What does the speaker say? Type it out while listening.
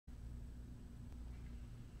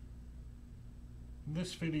In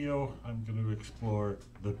this video, I'm going to explore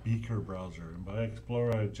the Beaker Browser. And by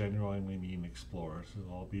explore, I genuinely mean explore. So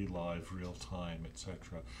I'll be live, real time,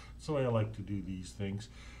 etc. That's the way I like to do these things.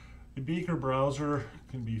 The Beaker Browser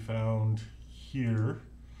can be found here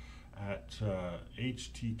at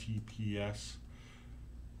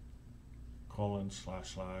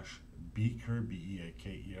https://beaker,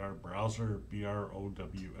 B-E-A-K-E-R, browser,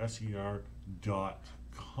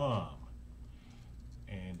 browser.com.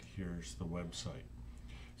 And here's the website.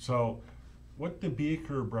 So what the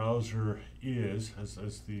Beaker Browser is,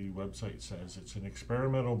 as the website says, it's an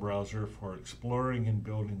experimental browser for exploring and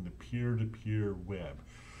building the peer-to-peer web.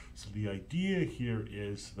 So the idea here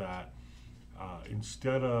is that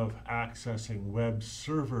instead of accessing web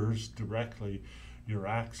servers directly, you're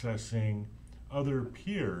accessing other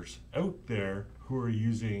peers out there who are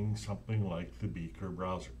using something like the Beaker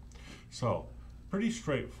Browser. So pretty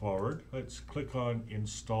straightforward. Let's click on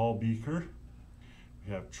Install Beaker.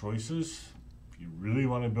 We have choices. If you really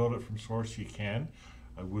want to build it from source, you can.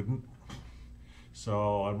 I wouldn't.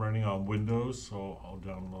 So I'm running on Windows, so I'll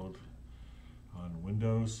download on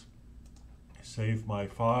Windows. Save my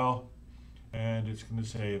file, and it's going to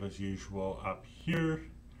save as usual up here.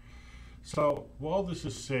 So while this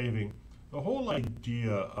is saving, the whole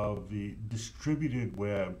idea of the distributed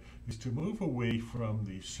web is to move away from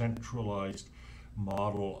the centralized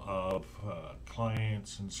model of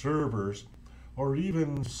clients and servers, or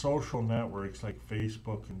even social networks like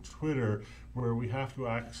Facebook and Twitter, where we have to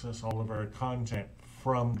access all of our content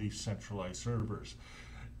from these centralized servers.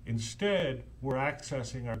 Instead, we're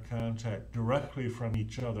accessing our content directly from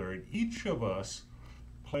each other, and each of us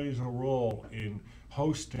plays a role in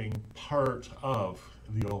hosting part of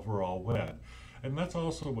the overall web. And that's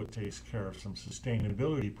also what takes care of some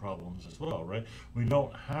sustainability problems as well, right? We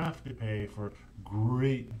don't have to pay for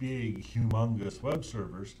great big humongous web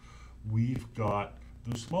servers. We've got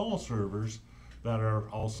the small servers that are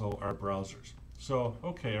also our browsers. So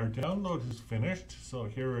okay, our download is finished, so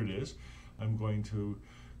here it is. I'm going to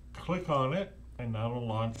click on it, and that'll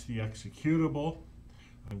launch the executable.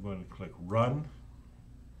 I'm going to click run.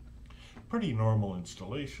 Pretty normal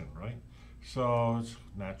installation, right? So it's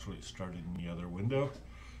naturally started in the other window.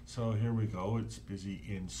 So here we go. It's busy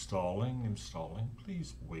installing.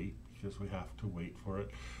 Please wait, because we have to wait for it.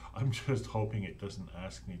 I'm just hoping it doesn't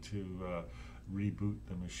ask me to reboot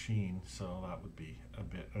the machine, so that would be a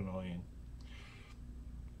bit annoying.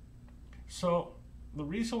 So the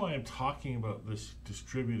reason why I'm talking about this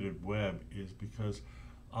distributed web is because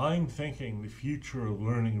I'm thinking the future of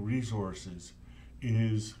learning resources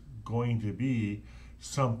is going to be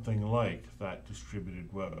something like that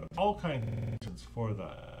distributed web. All kinds of reasons for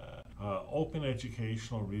that. Open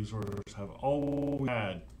educational resources have always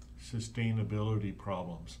had sustainability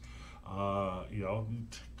problems.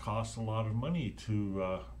 It costs a lot of money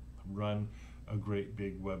to run a great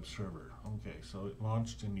big web server. Okay, so it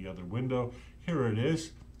launched in the other window. Here it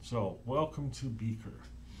is. So welcome to Beaker.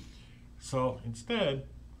 So instead,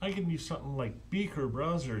 I can use something like Beaker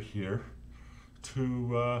Browser here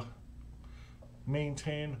to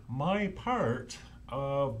maintain my part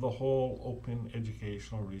of the whole open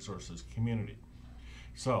educational resources community.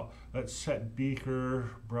 So let's set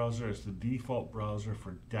Beaker Browser as the default browser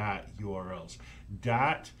for DAT URLs.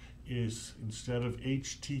 DAT is, instead of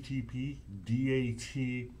HTTP, DAT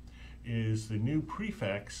is the new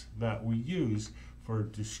prefix that we use for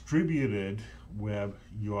distributed web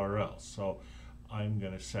URLs. So I'm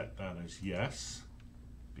going to set that as yes,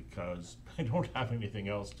 because I don't have anything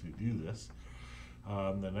else to do this.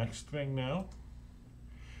 The next thing now,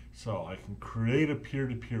 so I can create a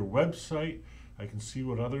peer-to-peer website. I can see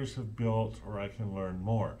what others have built, or I can learn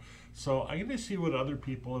more. So I'm going to see what other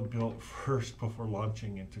people have built first before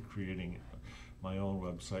launching into creating my own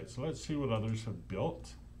website. So let's see what others have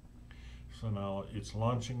built. So now it's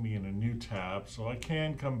launching me in a new tab, so I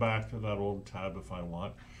can come back to that old tab if I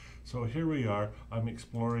want. So here we are. I'm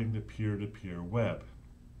exploring the peer-to-peer web.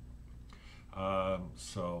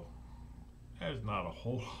 So there's not a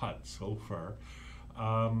whole lot so far.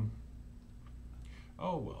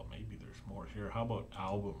 Oh, well, maybe there's more here. How about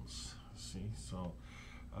albums? See, so,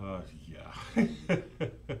 yeah.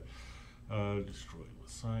 Destroyed with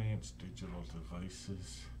science, digital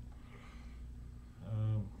devices.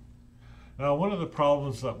 Now, one of the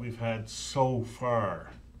problems that we've had so far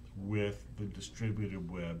with the distributed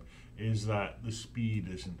web is that the speed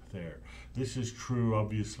isn't there. This is true,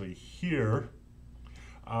 obviously, here.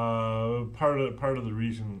 Part of the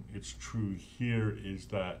reason it's true here is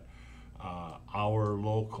that our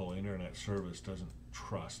local internet service doesn't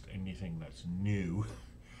trust anything that's new.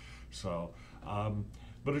 So,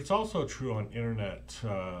 but it's also true on internet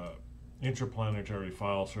interplanetary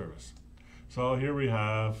file service. So here we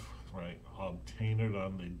have, right, obtain it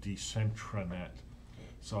on the Decentranet.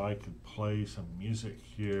 So I could play some music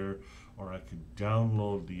here, or I could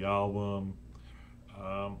download the album,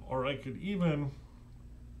 or I could even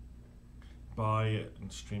buy it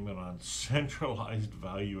and stream it on centralized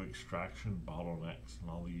value extraction bottlenecks and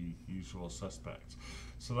all the usual suspects.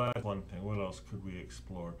 So that's one thing. What else could we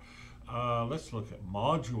explore? Let's look at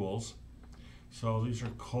modules. So these are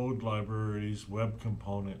code libraries, web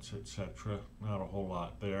components, etc. Not a whole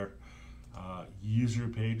lot there. User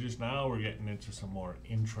pages. Now we're getting into some more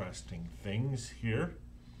interesting things here.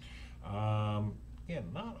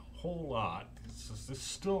 Again, not a whole lot. It's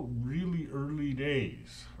still really early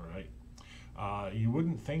days, right? You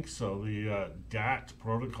wouldn't think so. The DAT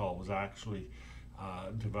protocol was actually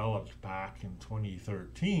developed back in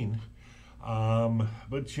 2013.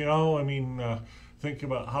 But you know, I mean, think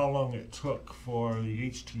about how long it took for the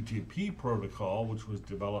HTTP protocol, which was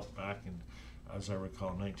developed back in, as I recall,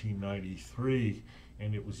 1993,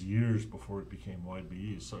 and it was years before it became widely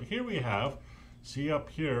used. So here we have, see up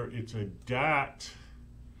here, it's a DAT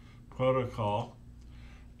protocol,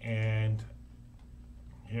 and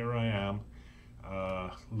here I am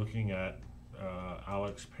looking at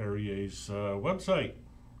Alex Perrier's website.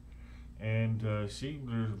 And see,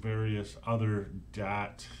 there's various other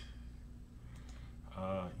DAT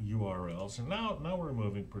URLs. And now we're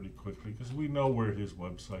moving pretty quickly because we know where his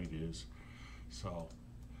website is. So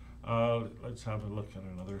let's have a look at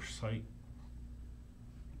another site.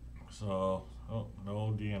 So, oh,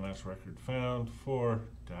 no DNS record found for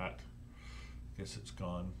DAT. Guess it's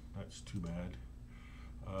gone. That's too bad.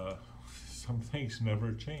 Some things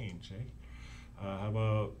never change, eh? How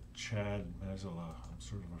about Chad Mazzola? I'm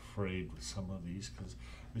sort of afraid with some of these because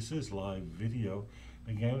this is live video.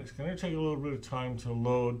 Again, it's going to take a little bit of time to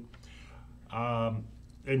load.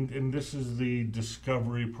 And this is the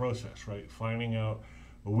discovery process, right? Finding out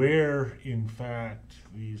where, in fact,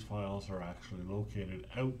 these files are actually located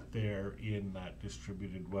out there in that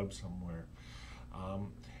distributed web somewhere.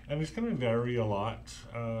 And it's going to vary a lot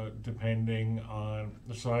depending on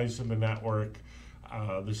the size of the network,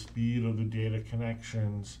 the speed of the data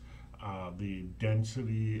connections, the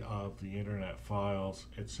density of the internet files,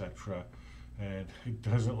 etc. And it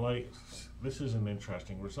doesn't this is an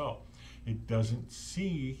interesting result. It doesn't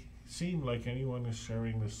seem like anyone is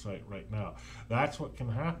sharing this site right now. That's what can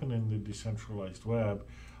happen in the decentralized web.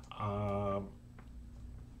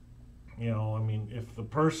 You know, I mean, if the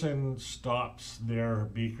person stops their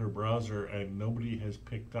Beaker browser and nobody has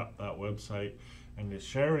picked up that website and is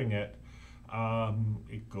sharing it,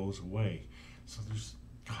 it goes away. So there's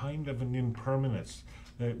kind of an impermanence,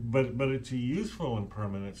 but it's a useful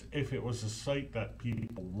impermanence. If it was a site that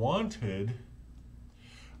people wanted,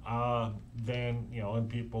 then, you know, and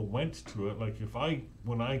people went to it. Like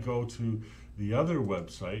when I go to the other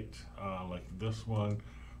website, like this one,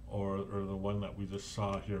 or the one that we just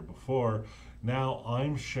saw here before, now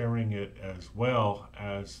I'm sharing it as well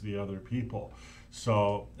as the other people.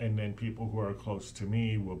 So, and then people who are close to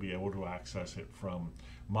me will be able to access it from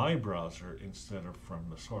my browser instead of from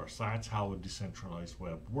the source. That's how a decentralized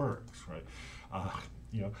web works, right?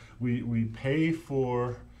 You know, we pay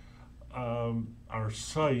for our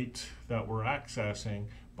site that we're accessing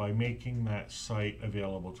by making that site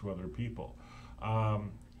available to other people.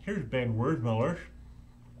 Here's Ben Wordmiller.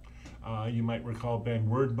 You might recall Ben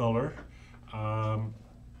Wordmiller.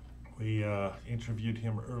 We interviewed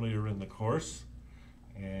him earlier in the course,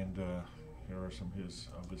 and here are some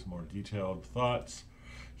of his more detailed thoughts.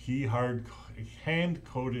 He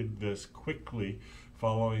hand-coded this quickly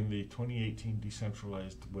following the 2018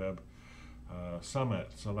 Decentralized Web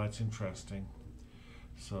Summit, so that's interesting.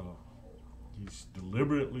 So he's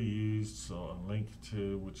deliberately used a link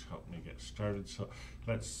to, which helped me get started. So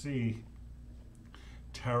let's see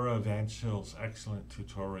Tara Van Schill's excellent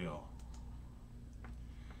tutorial.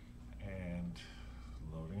 And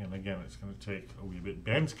loading, and again, it's going to take a wee bit.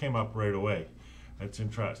 Ben's came up right away. That's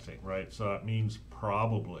interesting, right? So that means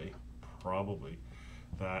probably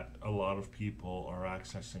that a lot of people are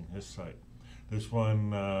accessing his site. This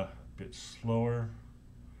one a bit slower.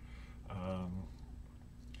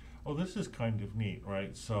 Oh, this is kind of neat,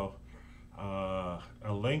 right? So a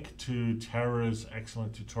link to Tara's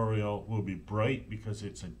excellent tutorial will be bright because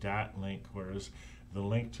it's a DAT link, whereas the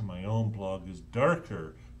link to my own blog is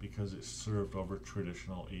darker because it's served over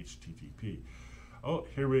traditional HTTP. Oh,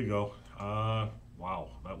 here we go.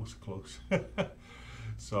 Wow, that was close.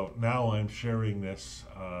 So now I'm sharing this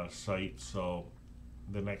site, so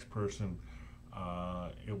the next person,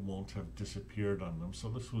 it won't have disappeared on them. So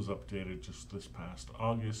this was updated just this past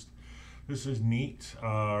August. This is neat.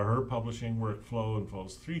 Her publishing workflow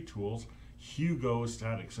involves 3 tools: Hugo,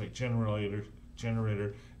 static site generator,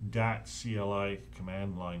 .cli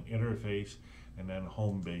command line interface, and then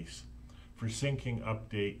Homebase for syncing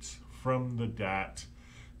updates from the DAT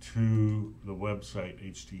to the website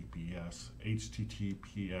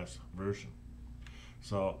HTTPS version.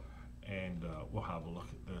 So, and we'll have a look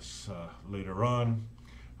at this later on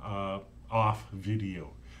off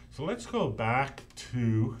video. So let's go back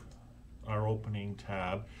to our opening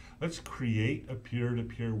tab. Let's create a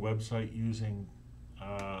peer-to-peer website using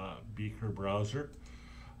Beaker Browser.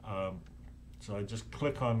 So I just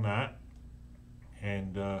click on that,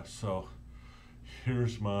 and so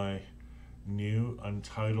here's my new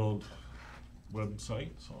untitled website.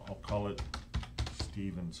 So I'll call it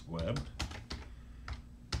Stevens Web,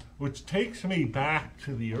 which takes me back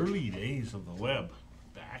to the early days of the web,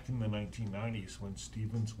 back in the 1990s when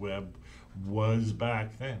Stevens Web was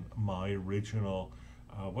back then my original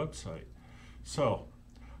website. So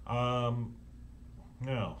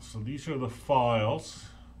now, so these are the files,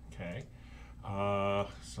 okay?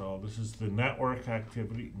 So this is the network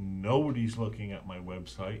activity. Nobody's looking at my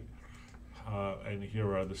website. And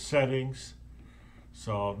here are the settings.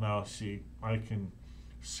 So now see, I can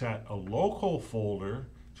set a local folder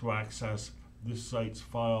to access this site's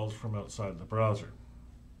files from outside the browser.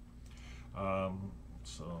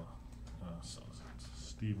 So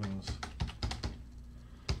Stevens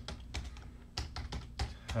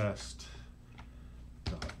test.dat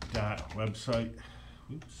website.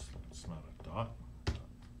 Oops, that's not a dot.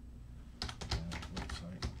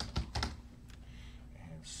 Website.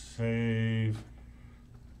 And save.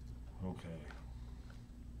 Okay.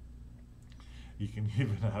 You can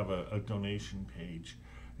even have a donation page,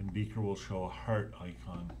 and Beaker will show a heart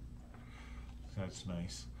icon. That's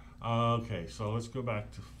nice. Okay, so let's go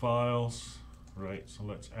back to files. Right, so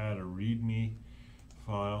let's add a README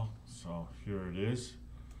file. So here it is.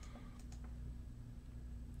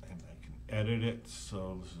 And I can edit it.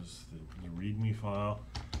 So this is the README file.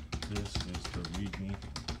 This is the README.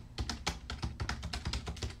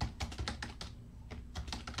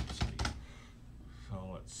 So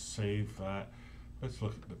let's save that. Let's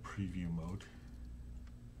look at the preview mode.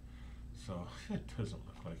 So it doesn't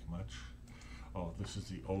look like much. Oh, this is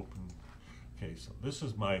the open. Okay, so this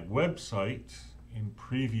is my website in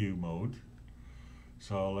preview mode.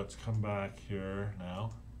 So let's come back here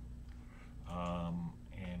now.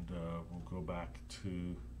 And we'll go back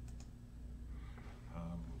to,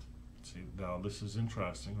 see, now this is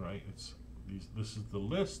interesting, right? This is the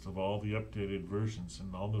list of all the updated versions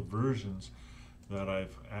and all the versions that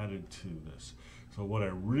I've added to this. So what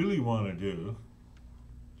I really want to do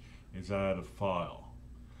is add a file.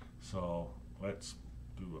 So let's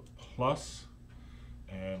do a plus,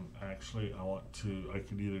 and actually I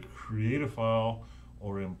could either create a file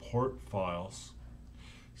or import files.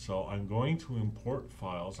 So I'm going to import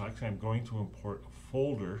files. Actually, I'm going to import a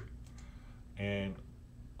folder, and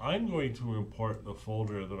I'm going to import the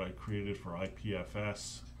folder that I created for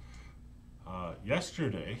IPFS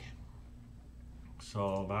yesterday.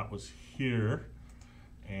 So that was here,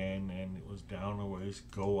 and then it was down a ways,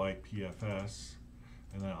 go IPFS,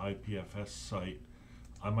 and then IPFS site.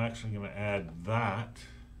 I'm actually going to add that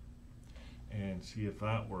and see if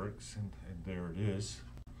that works, and there it is,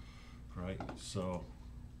 right? So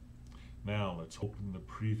now let's open the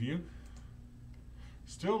preview.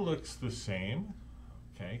 Still looks the same,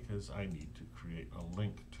 okay, because I need to create a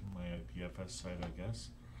link to my IPFS site, I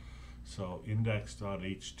guess. So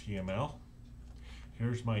index.html.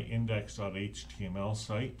 Here's my index.html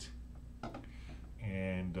site.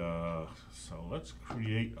 And so let's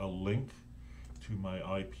create a link to my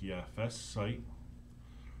IPFS site.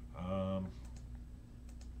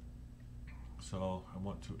 So I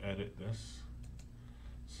want to edit this.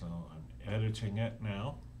 So I'm editing it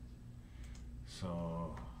now.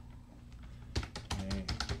 So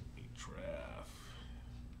href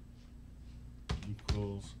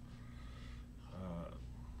equals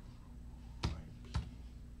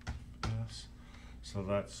IPFS. So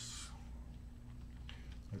let's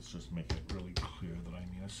just make it really clear that I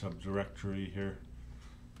need a subdirectory here.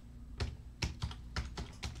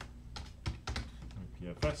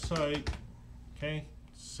 IPFS site. Okay,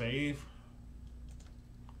 save.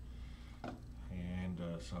 And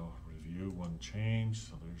so review one change.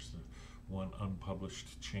 So there's the one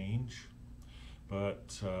unpublished change.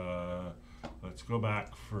 But let's go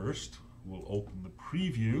back first. We'll open the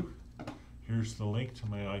preview. Here's the link to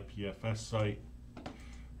my IPFS site,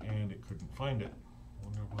 and it couldn't find it.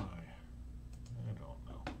 Wonder why. I don't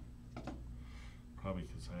know. Probably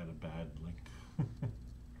because I had a bad link.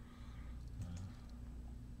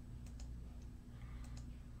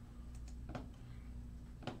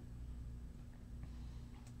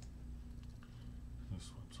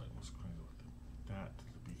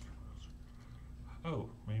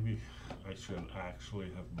 should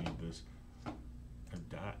actually have made this a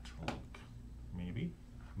dat link.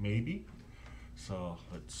 Maybe. So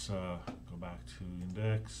let's go back to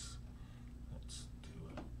index. Let's do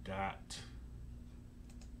a dat.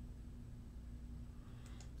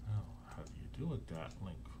 Oh, how do you do a dat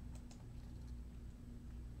link?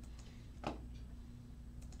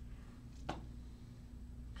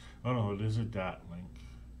 Oh no, it is a dat link.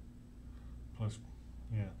 Plus,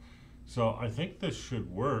 yeah. So I think this should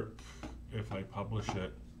work if I publish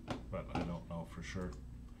it, but I don't know for sure.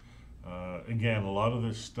 Again, a lot of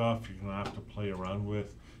this stuff you're gonna have to play around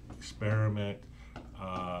with, experiment.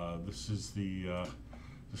 This is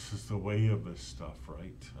the way of this stuff,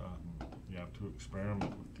 right? You have to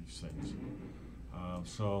experiment with these things.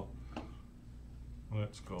 So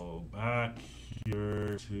let's go back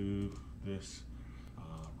here to this.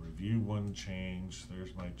 Review one change.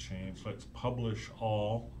 There's my change. Let's publish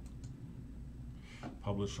all.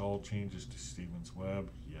 Publish all changes to Stephen's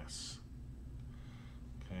web. Yes.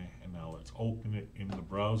 Okay, and now let's open it in the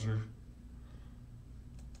browser.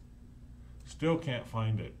 Still can't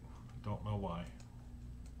find it. Don't know why.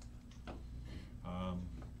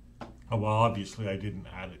 Oh, well, obviously I didn't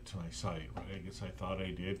add it to my site, right? I guess I thought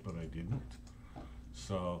I did, but I didn't.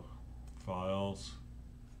 So, files.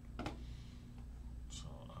 So,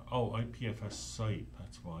 oh, IPFS site.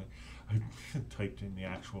 That's why I typed in the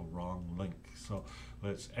actual wrong link. So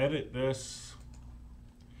let's edit this.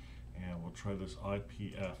 And we'll try this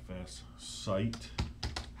IPFS site.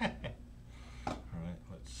 All right,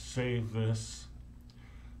 let's save this.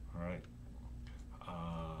 All right,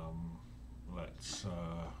 let's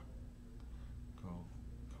go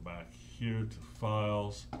back here to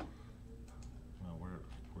files. Now, where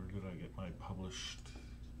did I get my published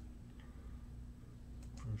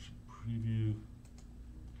version preview?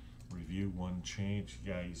 Review one change,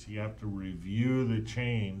 guys. You have to review the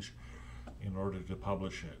change in order to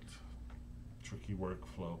publish it. Tricky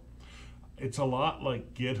workflow. It's a lot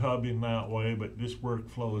like GitHub in that way, but this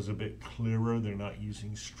workflow is a bit clearer. They're not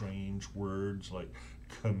using strange words like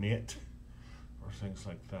commit or things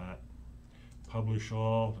like that. Publish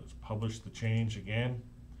all. Let's publish the change again.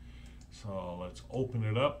 So let's open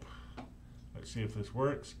it up. Let's see if this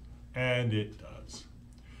works. And it does.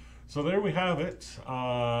 So there we have it.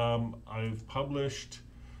 I've published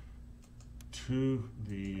to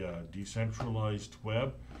the decentralized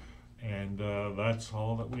web. And that's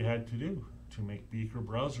all that we had to do to make Beaker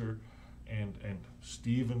Browser and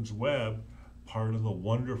Stephen's web part of the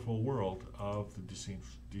wonderful world of the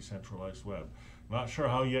decentralized web. Not sure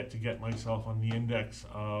how yet to get myself on the index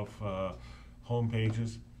of home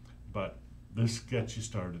pages, but this gets you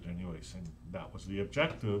started anyways, and that was the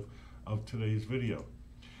objective of today's video.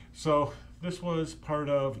 So this was part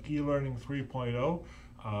of eLearning 3.0,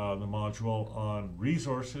 the module on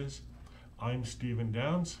resources. I'm Stephen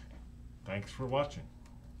Downs. Thanks for watching.